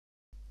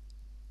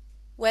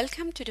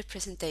Welcome to the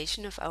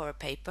presentation of our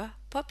paper,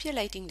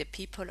 Populating the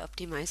Peephole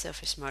Optimizer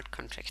of a Smart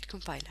Contract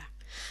Compiler.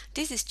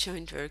 This is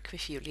joint work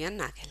with Julian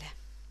and Nagele.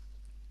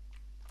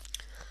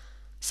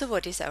 So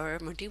what is our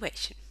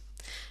motivation?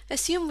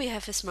 Assume we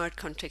have a smart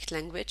contract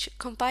language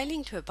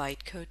compiling to a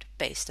bytecode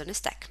based on a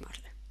stack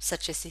model,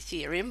 such as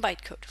Ethereum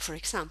bytecode, for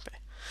example.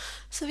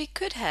 So we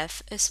could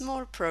have a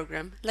small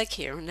program like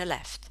here on the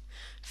left.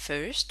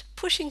 First,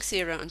 pushing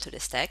 0 onto the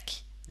stack,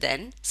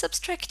 then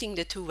subtracting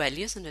the two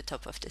values on the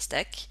top of the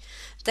stack,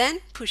 then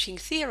pushing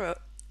 3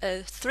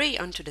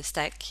 onto the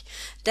stack,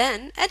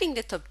 then adding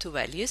the top two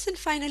values, and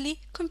finally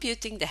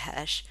computing the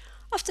hash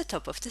of the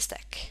top of the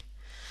stack.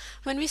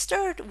 When we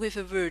start with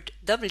a word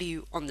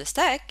W on the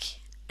stack,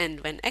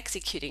 and when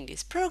executing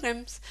these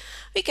programs,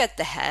 we get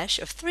the hash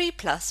of 3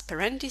 plus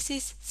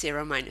parentheses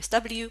 0 minus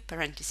W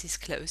parentheses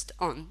closed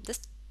on the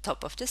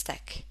top of the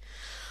stack.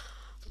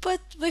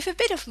 But with a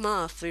bit of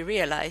math we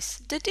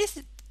realize that this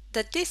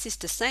is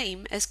the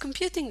same as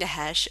computing the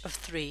hash of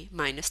 3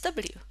 minus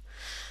W.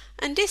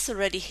 And this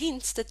already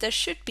hints that there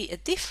should be a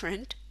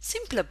different,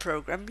 simpler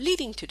program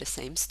leading to the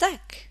same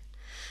stack.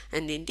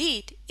 And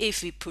indeed,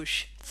 if we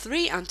push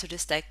 3 onto the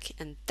stack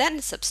and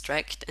then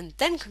subtract and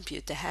then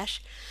compute the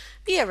hash,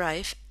 we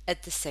arrive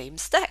at the same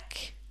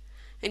stack.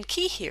 And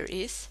key here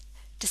is,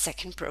 the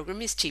second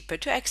program is cheaper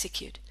to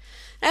execute.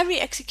 Every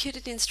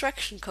executed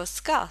instruction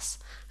costs gas,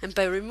 and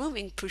by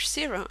removing push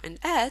 0 and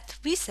add,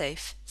 we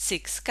save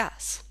 6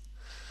 gas.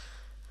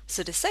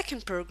 So the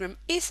second program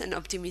is an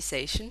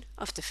optimization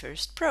of the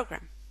first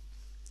program.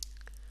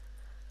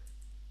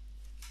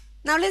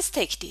 Now let's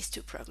take these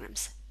two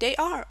programs. They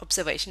are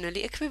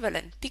observationally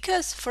equivalent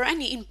because for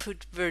any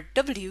input word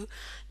W,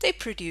 they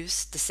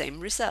produce the same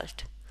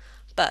result.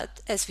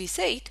 But as we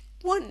said,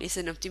 one is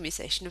an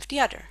optimization of the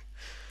other.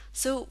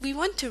 So we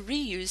want to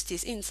reuse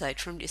this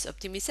insight from this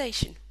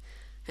optimization.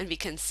 And we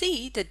can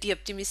see that the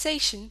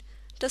optimization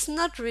does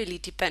not really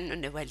depend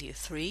on the value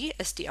 3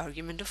 as the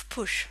argument of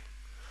push.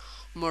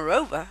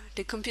 Moreover,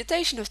 the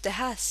computation of the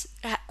hash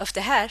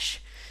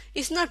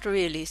is not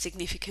really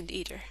significant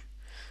either.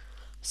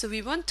 So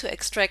we want to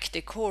extract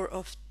the core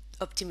of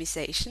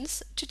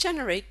optimizations to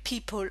generate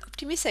Peephole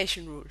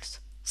optimization rules,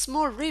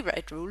 small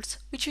rewrite rules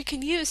which we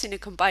can use in a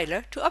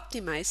compiler to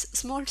optimize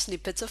small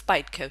snippets of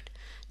bytecode,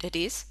 that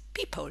is,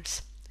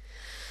 peepholes.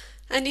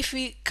 And if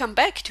we come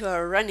back to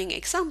our running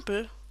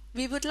example,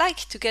 we would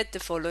like to get the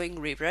following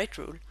rewrite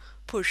rule: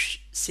 push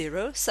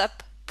 0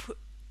 sub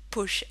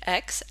push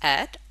x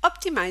add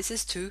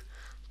optimizes to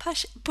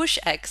push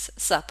x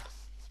sub.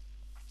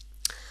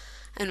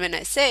 And when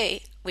I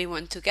say we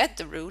want to get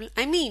the rule,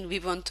 I mean we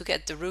want to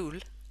get the rule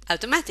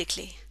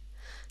automatically.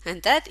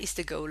 And that is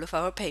the goal of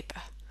our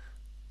paper.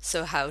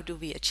 So how do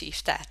we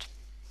achieve that?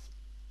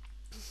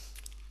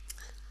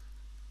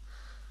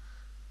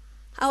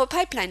 Our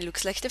pipeline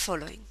looks like the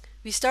following.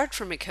 We start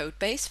from a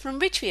codebase from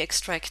which we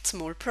extract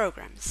small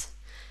programs.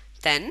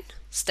 Then,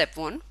 step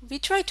 1, we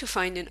try to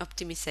find an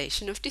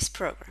optimization of this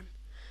program.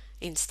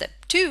 In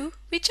step 2,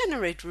 we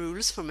generate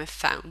rules from a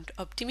found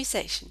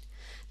optimization.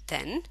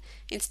 Then,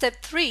 in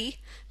step 3,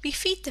 we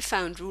feed the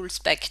found rules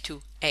back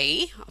to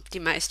A,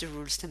 optimize the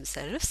rules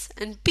themselves,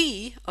 and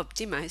B,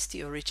 optimize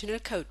the original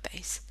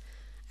codebase.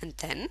 And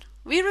then,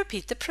 we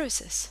repeat the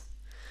process.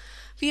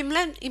 We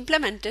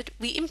implemented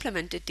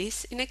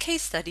this in a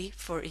case study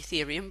for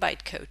Ethereum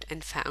bytecode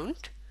and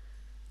found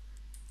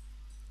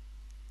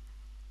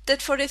that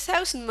for the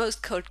 1,000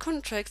 most called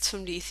contracts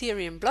from the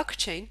Ethereum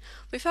blockchain,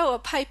 with our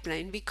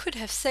pipeline we could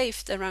have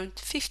saved around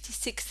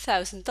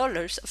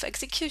 $56,000 of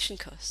execution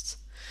costs.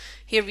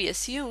 Here we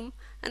assume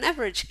an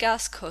average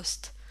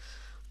cost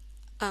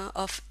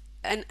of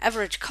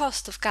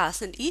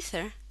gas and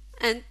ether,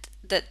 and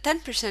that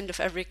 10% of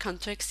every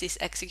contract is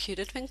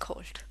executed when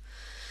called.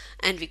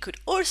 And we could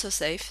also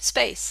save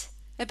space.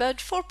 About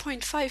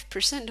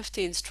 4.5% of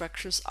the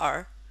instructions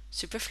are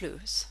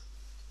superfluous.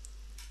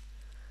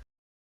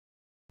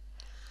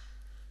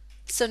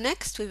 So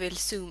next we will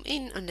zoom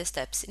in on the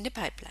steps in the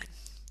pipeline.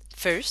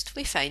 First,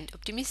 we find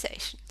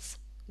optimizations.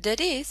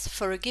 That is,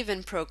 for a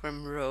given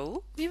program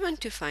rho, we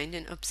want to find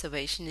an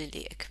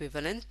observationally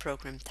equivalent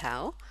program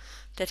tau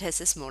that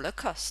has a smaller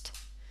cost.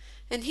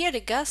 And here the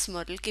gas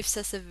model gives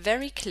us a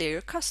very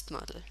clear cost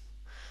model.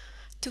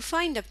 To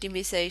find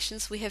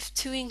optimizations, we have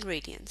two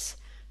ingredients.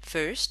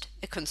 First,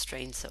 a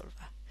constraint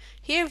solver.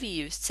 Here we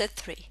used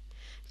Z3.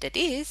 That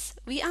is,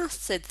 we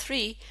asked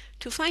Z3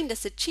 to find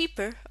us a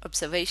cheaper,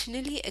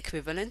 observationally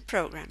equivalent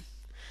program.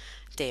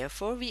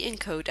 Therefore, we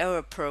encode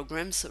our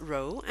program's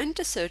row and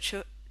the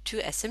searcher to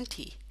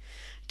SMT.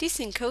 This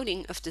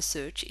encoding of the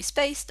search is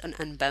based on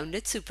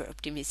unbounded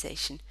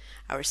superoptimization,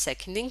 our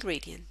second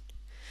ingredient.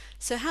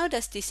 So how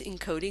does this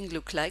encoding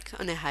look like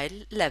on a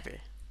high level?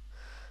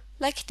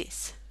 Like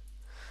this.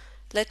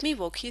 Let me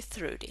walk you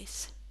through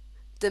this.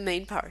 The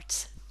main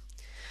parts.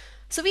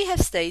 So we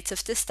have states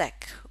of the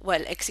stack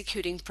while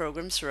executing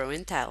programs rho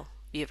and tau.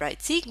 We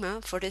write sigma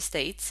for the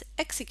states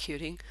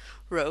executing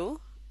rho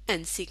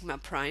and sigma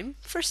prime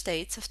for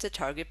states of the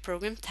target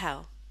program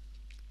tau.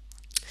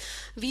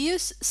 We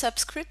use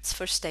subscripts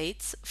for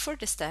states for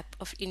the step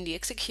in the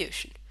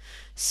execution.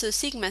 So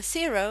sigma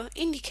 0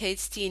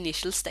 indicates the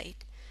initial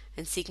state,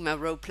 and sigma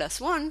rho plus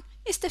 1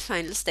 is the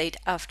final state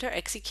after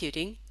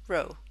executing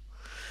rho.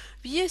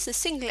 We use a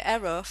single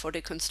arrow for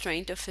the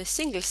constraint of a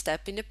single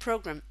step in the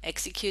program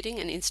executing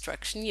an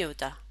instruction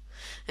iota,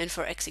 and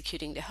for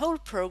executing the whole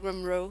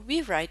program row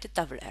we write a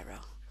double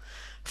arrow.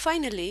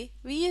 Finally,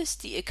 we use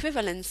the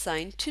equivalence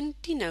sign to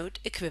denote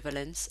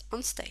equivalence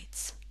on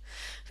states.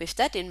 With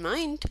that in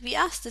mind, we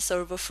ask the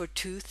solver for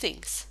two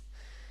things: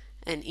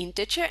 an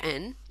integer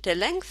n, the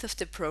length of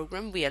the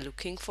program we are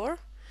looking for,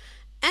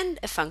 and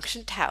a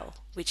function tau,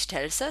 which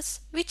tells us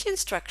which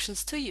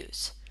instructions to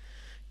use.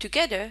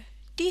 Together,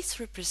 these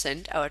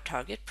represent our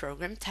target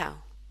program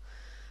tau.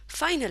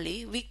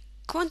 Finally, we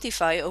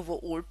quantify over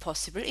all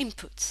possible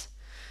inputs.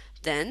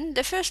 Then,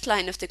 the first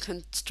line of the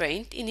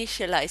constraint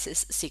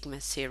initializes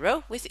sigma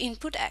 0 with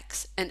input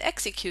x and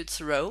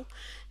executes rho,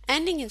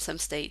 ending in some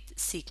state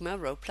sigma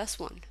rho plus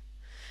 1.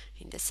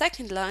 In the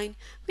second line,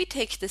 we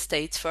take the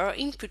states for our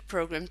input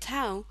program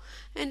tau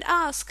and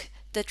ask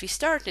that we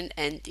start and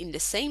end in the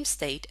same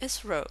state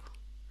as rho.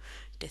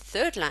 The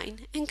third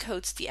line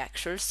encodes the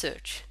actual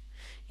search.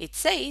 It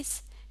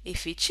says,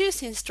 if we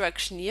choose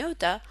instruction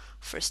iota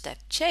for step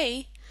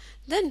j,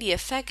 then the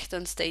effect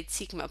on state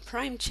sigma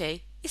prime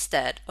j is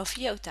that of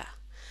iota,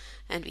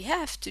 and we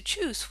have to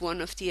choose one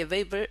of the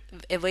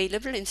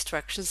available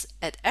instructions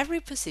at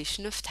every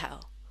position of tau.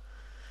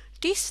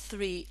 These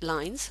three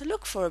lines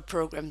look for a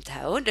program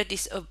tau that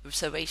is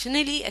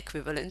observationally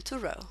equivalent to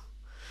rho.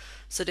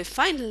 So the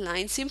final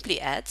line simply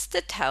adds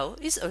that tau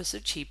is also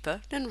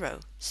cheaper than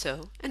rho,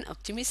 so an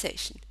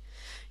optimization.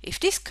 If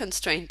this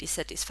constraint is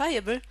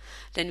satisfiable,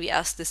 then we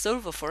ask the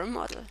solver for a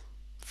model.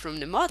 From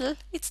the model,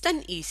 it's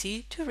then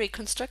easy to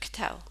reconstruct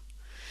tau.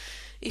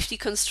 If the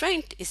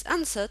constraint is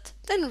answered,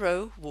 then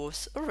rho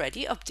was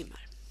already optimal.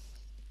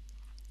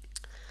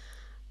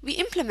 We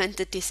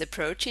implemented this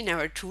approach in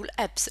our tool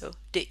EBSO,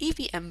 the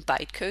EVM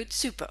bytecode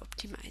super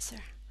optimizer.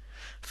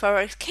 For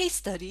our case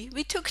study,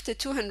 we took the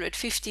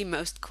 250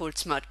 most called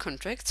smart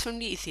contracts from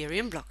the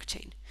Ethereum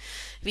blockchain.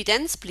 We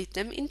then split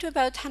them into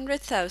about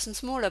 100,000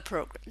 smaller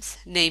programs,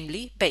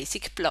 namely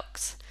basic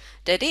blocks.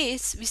 That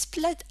is, we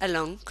split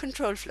along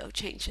control flow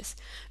changes,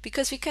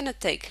 because we cannot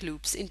take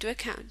loops into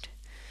account.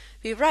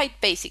 We write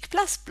basic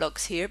plus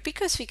blocks here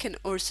because we can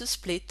also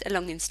split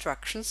along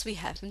instructions we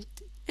haven't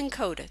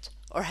encoded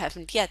or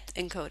haven't yet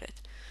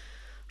encoded.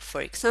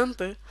 For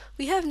example,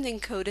 we haven't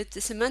encoded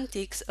the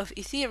semantics of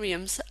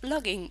Ethereum's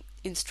logging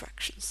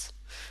instructions,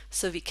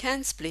 so we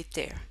can split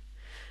there.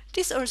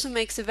 This also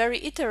makes a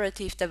very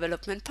iterative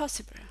development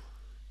possible.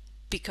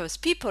 Because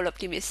Peephole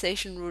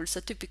optimization rules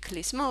are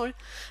typically small,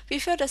 we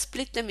further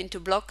split them into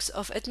blocks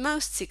of at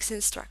most 6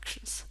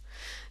 instructions.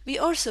 We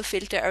also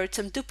filter out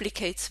some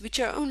duplicates which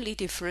are only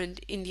different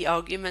in the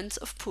arguments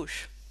of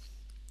push.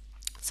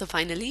 So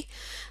finally,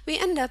 we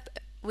end up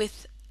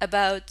with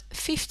about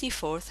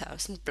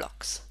 54,000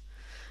 blocks.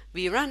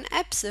 We run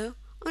EBSO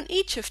on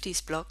each of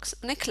these blocks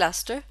on a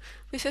cluster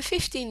with a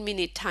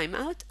 15-minute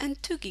timeout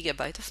and 2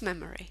 GB of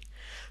memory.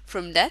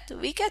 From that,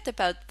 we get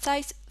about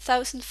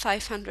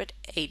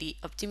 1,580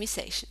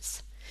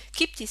 optimizations.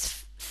 Keep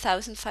these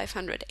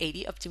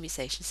 1,580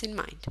 optimizations in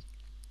mind.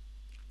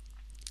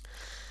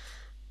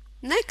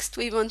 Next,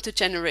 we want to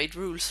generate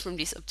rules from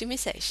these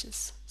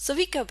optimizations. So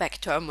we go back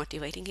to our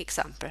motivating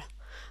example.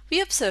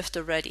 We observed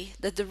already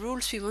that the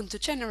rules we want to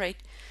generate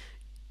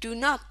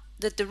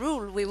the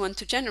rule we want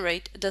to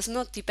generate does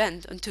not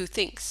depend on two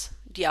things: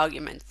 the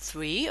argument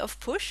 3 of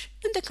push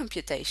and the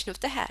computation of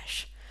the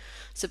hash.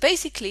 So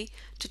basically,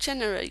 to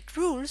generate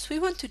rules, we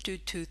want to do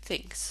two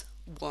things.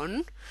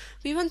 One,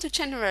 we want to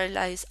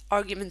generalize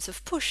arguments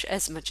of push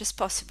as much as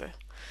possible.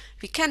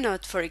 We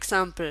cannot, for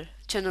example,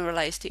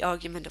 generalize the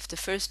argument of the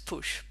first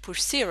push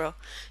 0,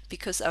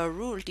 because our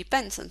rule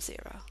depends on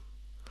 0.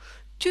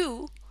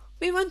 Two,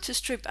 we want to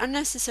strip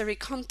unnecessary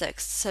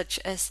context such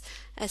as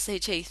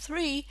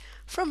SHA3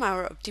 from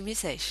our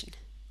optimization.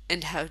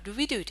 And how do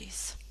we do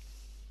this?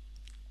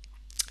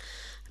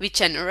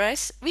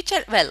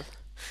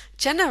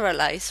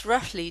 Generalize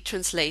roughly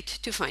translate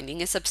to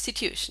finding a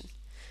substitution.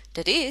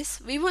 That is,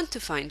 we want to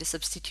find a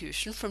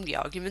substitution from the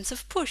arguments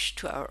of push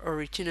to our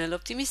original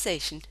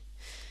optimization.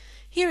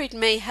 Here it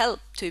may help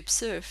to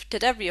observe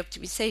that every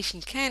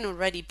optimization can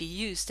already be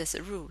used as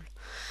a rule,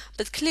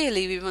 but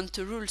clearly we want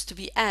the rules to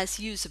be as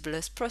usable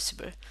as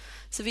possible,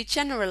 so we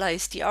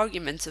generalize the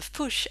arguments of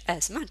push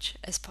as much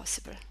as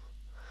possible.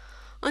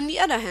 On the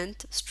other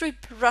hand,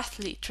 strip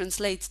roughly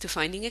translates to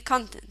finding a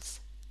context.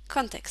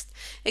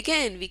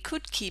 Again, we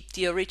could keep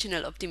the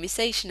original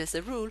optimization as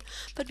a rule,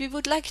 but we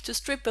would like to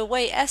strip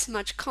away as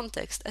much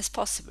context as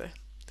possible.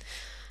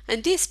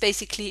 And this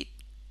basically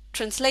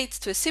translates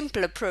to a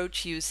simple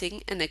approach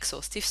using an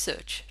exhaustive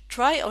search.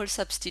 Try all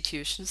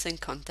substitutions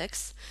and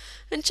contexts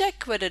and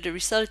check whether the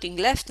resulting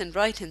left and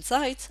right hand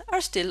sides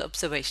are still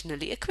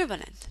observationally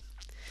equivalent.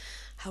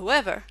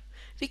 However,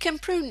 we can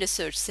prune the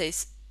search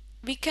space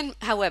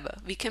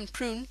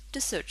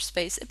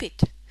a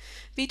bit.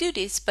 We do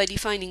this by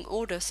defining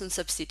orders and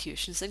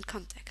substitutions and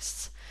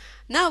contexts.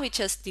 Now we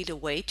just need a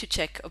way to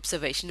check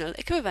observational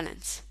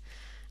equivalence.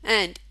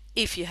 And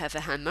if you have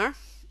a hammer,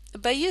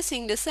 by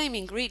using the same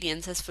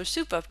ingredients as for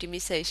super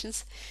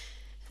optimizations,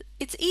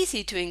 it's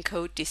easy to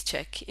encode this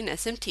check in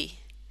SMT.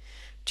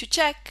 To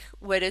check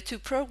whether two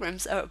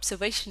programs are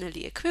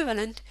observationally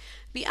equivalent,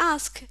 we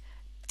ask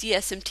the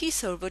SMT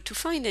solver to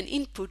find an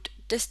input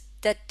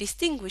that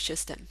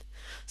distinguishes them.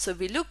 So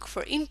we look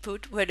for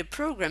input where the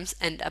programs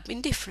end up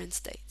in different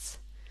states.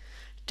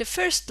 The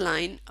first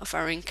line of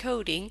our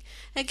encoding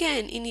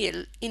again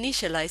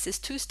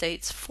initializes two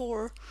states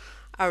for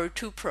our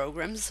two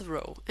programs,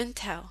 rho and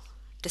tau.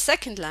 The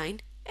second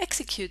line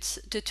executes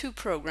the two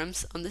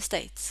programs on the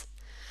states.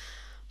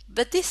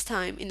 But this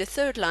time, in the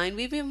third line,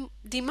 we will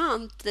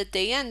demand that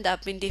they end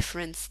up in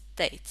different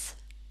states.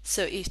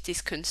 So if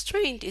this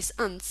constraint is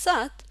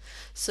unset,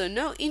 so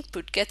no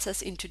input gets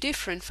us into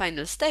different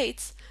final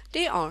states,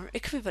 they are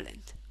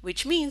equivalent,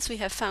 which means we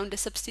have found a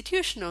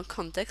substitutional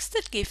context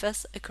that gives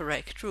us a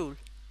correct rule.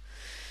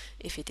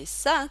 If it is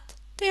set,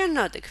 they are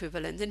not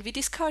equivalent, and we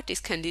discard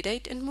this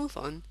candidate and move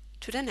on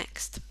to the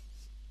next.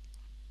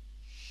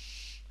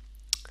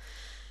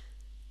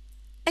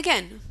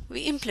 Again,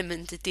 we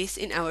implemented this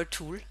in our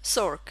tool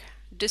Sork,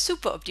 the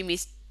super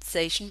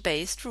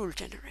optimization-based rule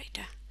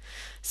generator.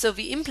 So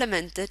we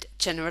implemented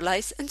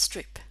generalize and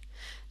strip.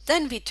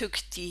 Then we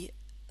took the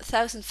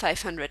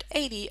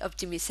 1580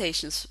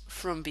 optimizations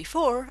from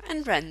before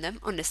and ran them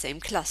on the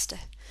same cluster.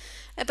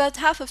 About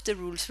half of the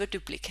rules were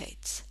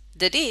duplicates.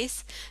 That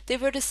is, they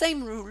were the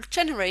same rule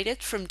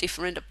generated from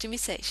different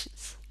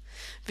optimizations.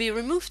 We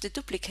removed the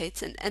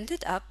duplicates and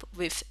ended up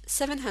with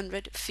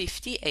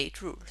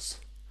 758 rules.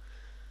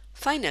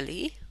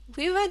 Finally,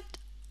 we went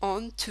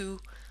on to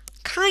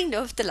kind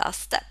of the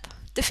last step,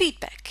 the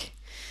feedback.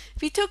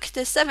 We took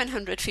the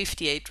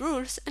 758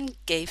 rules and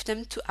gave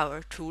them to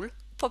our tool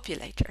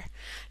Populator,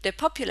 the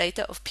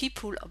populator of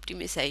Peephole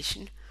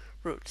optimization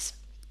rules.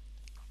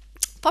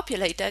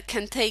 Populator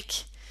can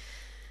take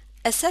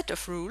a set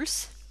of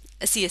rules,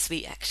 a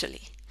CSV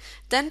actually.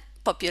 Then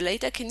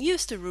Populator can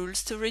use the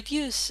rules to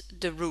reduce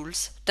the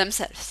rules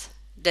themselves.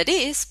 That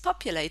is,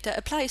 Populator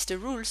applies the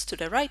rules to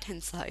the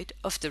right-hand side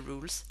of the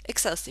rules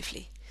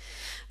exhaustively.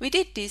 We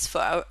did this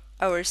for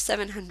our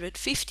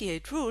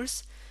 758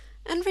 rules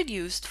and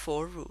reduced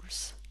 4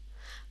 rules.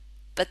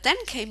 But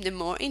then came the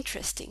more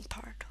interesting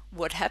part.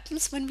 What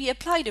happens when we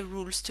apply the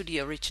rules to the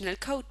original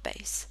code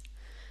base?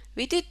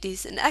 We did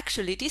this, and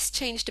actually this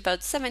changed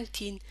about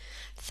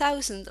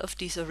 17,000 of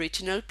these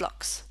original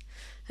blocks.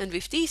 And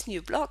with these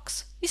new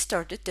blocks, we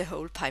started the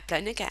whole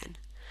pipeline again.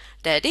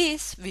 That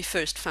is, we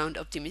first found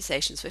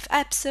optimizations with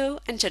APSO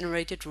and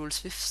generated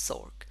rules with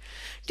Sork.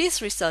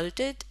 This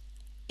resulted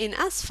in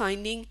us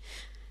finding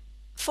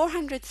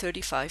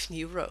 435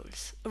 new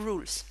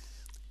rules.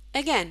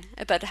 Again,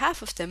 about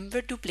half of them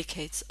were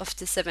duplicates of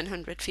the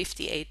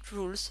 758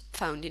 rules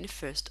found in the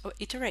first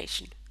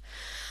iteration.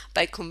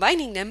 By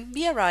combining them,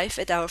 we arrive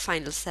at our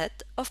final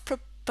set of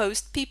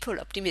proposed Peephole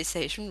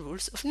optimization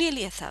rules of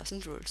nearly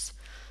 1,000 rules.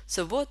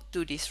 So what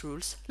do these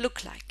rules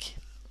look like?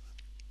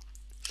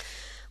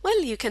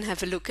 Well, you can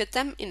have a look at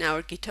them in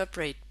our GitHub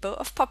repo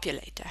of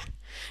Populator.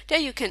 There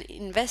you can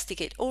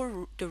investigate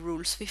all the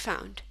rules we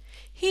found.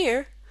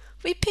 Here,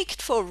 we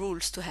picked 4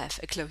 rules to have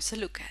a closer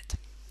look at.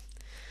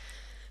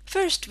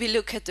 First, we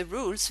look at the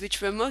rules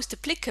which were most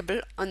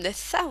applicable on the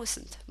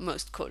 1,000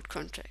 most called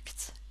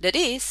contracts. That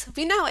is,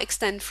 we now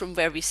extend from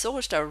where we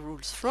sourced our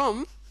rules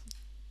from,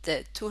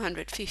 the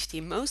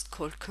 250 most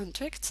called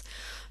contracts,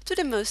 to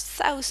the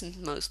 1,000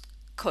 most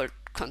called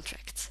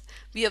contracts.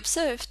 We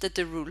observed that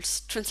the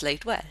rules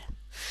translate well.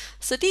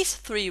 So these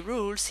 3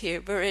 rules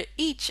here were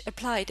each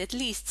applied at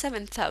least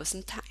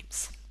 7,000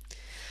 times.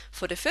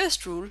 For the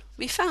first rule,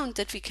 we found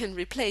that we can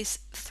replace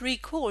 3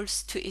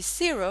 calls to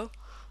is0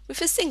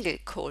 with a single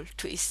call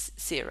to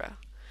is0.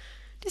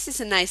 This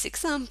is a nice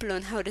example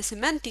on how the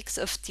semantics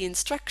of the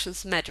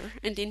instructions matter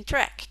and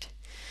interact.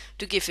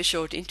 To give a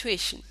short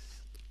intuition,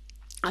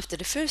 after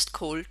the first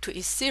call to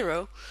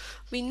is0,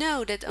 we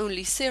know that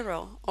only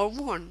 0 or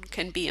 1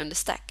 can be on the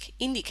stack,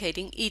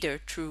 indicating either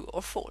true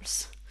or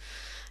false.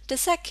 The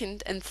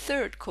second and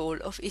third call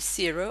of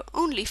is0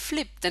 only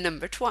flip the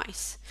number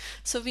twice,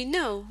 so we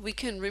know we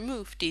can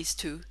remove these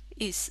 2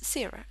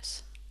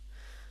 is0s.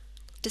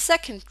 The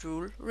second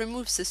rule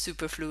removes the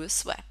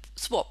superfluous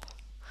swap.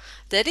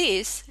 That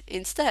is,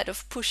 instead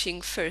of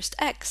pushing first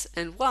x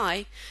and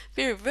y,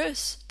 we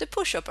reverse the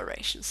push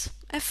operations,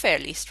 a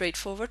fairly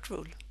straightforward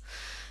rule.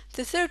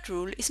 The third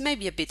rule is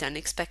maybe a bit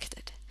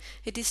unexpected.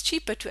 It is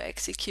cheaper to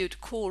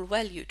execute call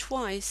value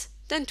twice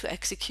than to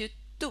execute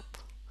dup.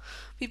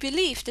 We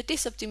believe that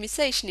this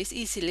optimization is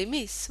easily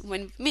missed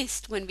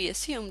when we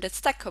assume that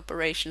stack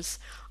operations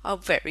are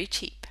very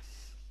cheap.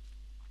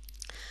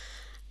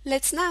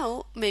 Let's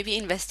now maybe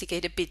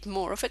investigate a bit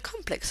more of a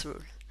complex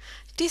rule.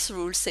 This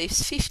rule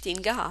saves 15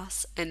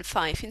 gas and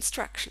 5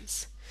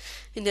 instructions.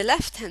 In the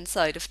left-hand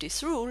side of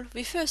this rule,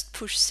 we first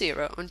push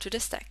 0 onto the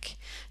stack.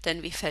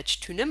 Then we fetch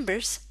two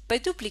numbers by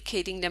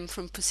duplicating them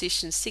from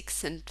position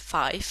 6 and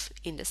 5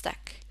 in the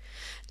stack.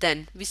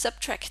 Then we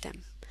subtract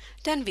them.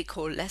 Then we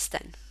call less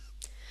than.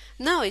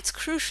 Now it's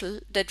crucial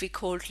that we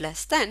called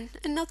less than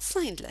and not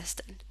signed less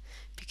than,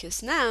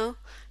 because now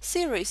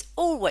 0 is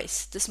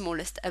always the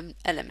smallest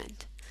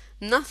element.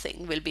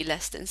 Nothing will be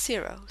less than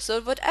 0, so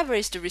whatever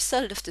is the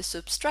result of the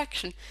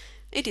subtraction,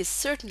 it is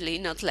certainly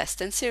not less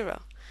than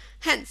 0.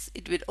 Hence,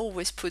 it will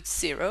always put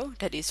 0,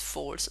 that is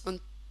false, on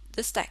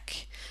the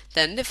stack.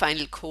 Then the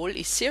final call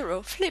is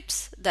 0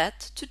 flips that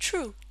to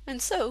true,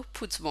 and so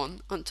puts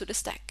 1 onto the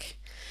stack.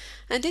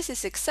 And this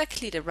is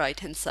exactly the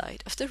right-hand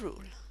side of the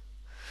rule.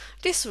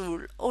 This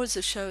rule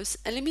also shows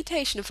a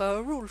limitation of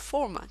our rule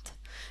format.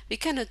 We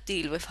cannot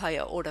deal with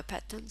higher order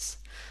patterns,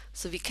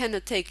 so we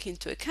cannot take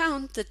into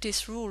account that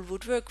this rule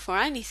would work for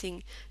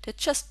anything that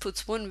just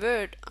puts one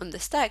word on the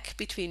stack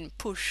between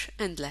push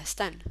and less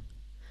than.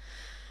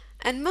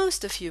 And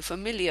most of you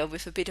familiar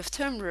with a bit of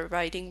terminal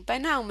writing by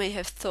now may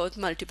have thought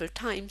multiple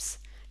times,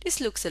 this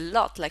looks a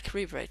lot like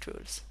rewrite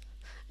rules.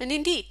 And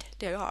indeed,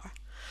 they are.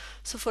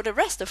 So for the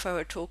rest of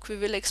our talk we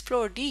will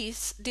explore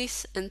this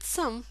and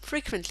some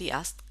frequently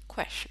asked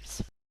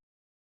questions.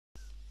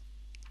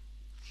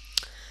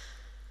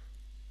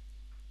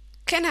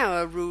 Can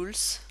our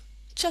rules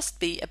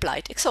just be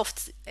applied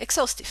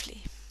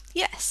exhaustively?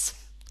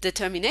 Yes. The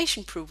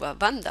termination prover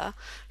Wanda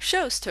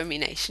shows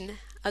termination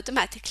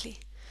automatically.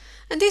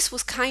 And this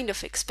was kind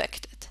of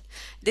expected.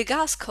 The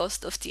gas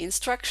cost of the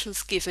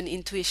instructions given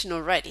intuition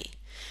already,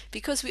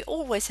 because we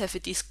always have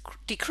a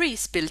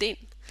decrease built in,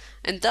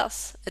 and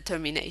thus a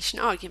termination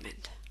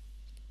argument.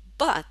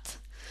 But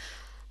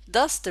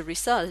does the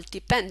result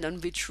depend on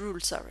which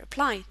rules are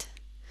applied?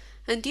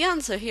 And the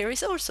answer here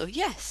is also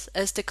yes,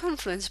 as the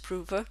confluence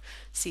prover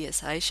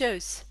CSI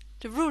shows.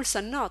 The rules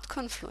are not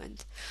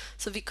confluent,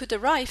 so we could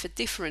arrive at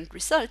different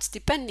results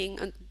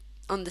depending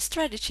on the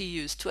strategy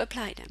used to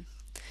apply them.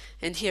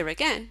 And here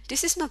again,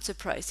 this is not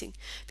surprising,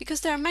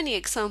 because there are many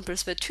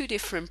examples where two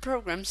different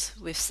programs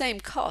with same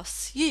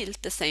costs yield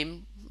the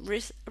same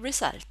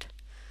result.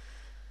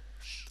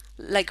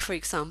 Like for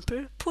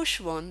example,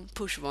 push 1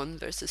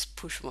 versus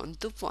push 1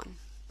 dup 1.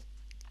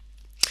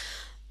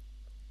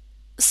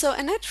 So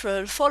a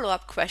natural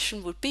follow-up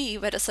question would be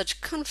whether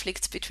such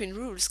conflicts between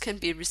rules can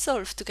be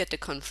resolved to get a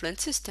confluent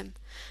system.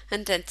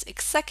 And that's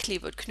exactly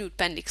what Knut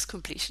Bendik's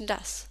completion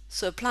does.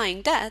 So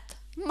applying that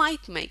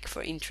might make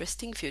for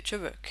interesting future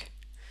work.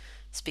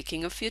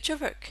 Speaking of future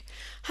work,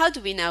 how do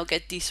we now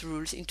get these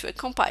rules into a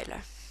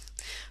compiler?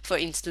 For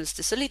instance,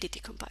 the Solidity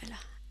compiler.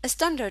 A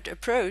standard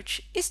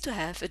approach is to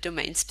have a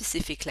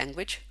domain-specific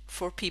language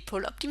for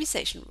Peephole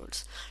optimization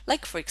rules,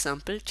 like for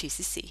example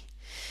GCC.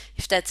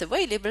 If that's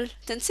available,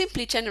 then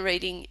simply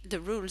generating the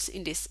rules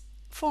in this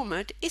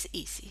format is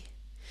easy.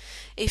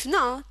 If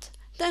not,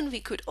 then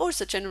we could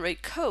also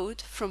generate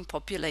code from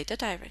Populator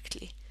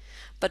directly.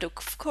 But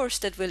of course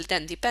that will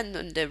then depend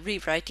on the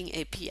rewriting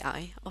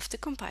API of the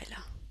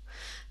compiler.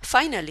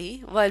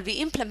 Finally, while we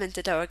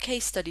implemented our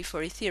case study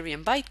for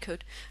Ethereum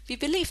bytecode, we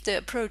believe the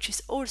approach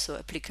is also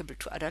applicable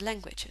to other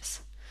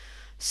languages.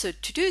 So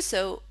to do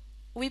so,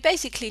 we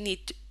basically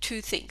need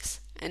two things: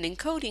 an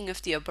encoding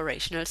of the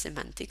operational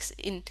semantics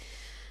in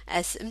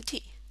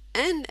SMT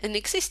and an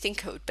existing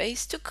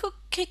codebase to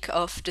kick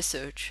off the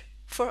search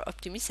for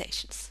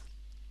optimizations.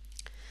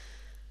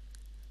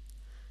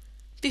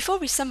 Before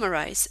we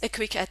summarize, a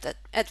quick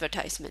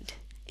advertisement.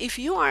 If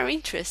you are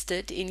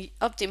interested in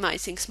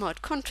optimizing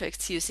smart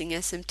contracts using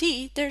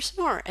SMT, there's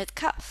more at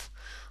CAF.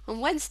 On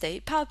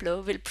Wednesday,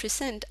 Pablo will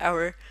present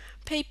our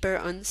paper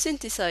on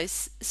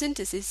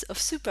synthesis of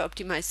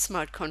super-optimized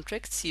smart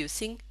contracts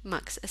using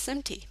Max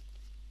SMT.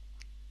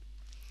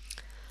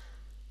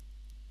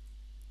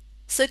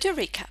 So to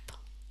recap,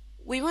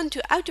 we want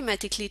to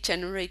automatically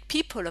generate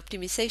Peephole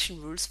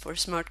optimization rules for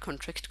smart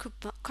contract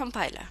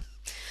compiler.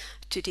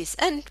 To this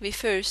end, we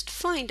first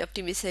find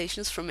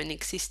optimizations from an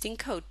existing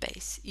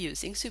codebase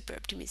using super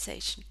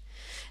optimization.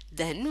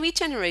 Then we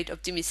generate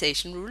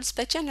optimization rules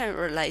by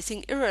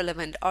generalizing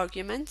irrelevant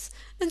arguments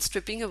and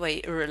stripping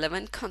away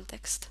irrelevant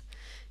context.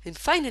 And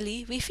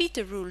finally, we feed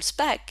the rules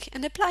back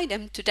and apply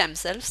them to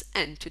themselves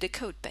and to the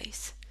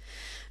codebase.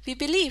 We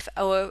believe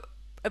our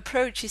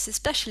approach is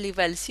especially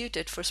well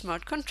suited for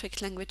smart contract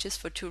languages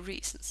for two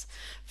reasons.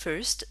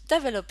 First,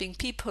 developing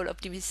Peephole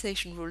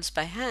optimization rules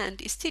by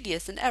hand is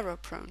tedious and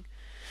error-prone.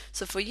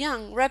 So for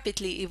young,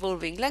 rapidly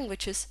evolving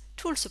languages,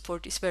 tool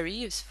support is very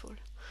useful.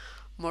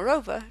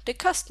 Moreover, the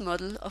cost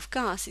model of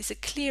GAS is a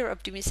clear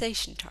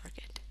optimization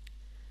target.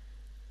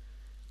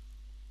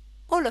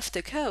 All of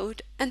the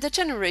code and the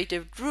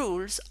generated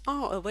rules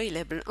are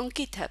available on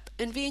GitHub,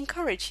 and we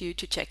encourage you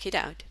to check it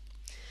out.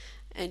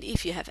 And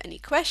if you have any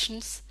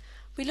questions,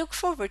 we look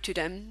forward to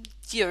them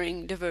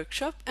during the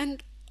workshop,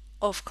 and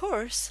of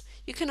course,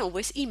 you can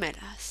always email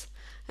us.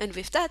 And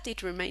with that,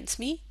 it remains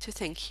me to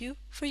thank you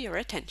for your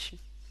attention.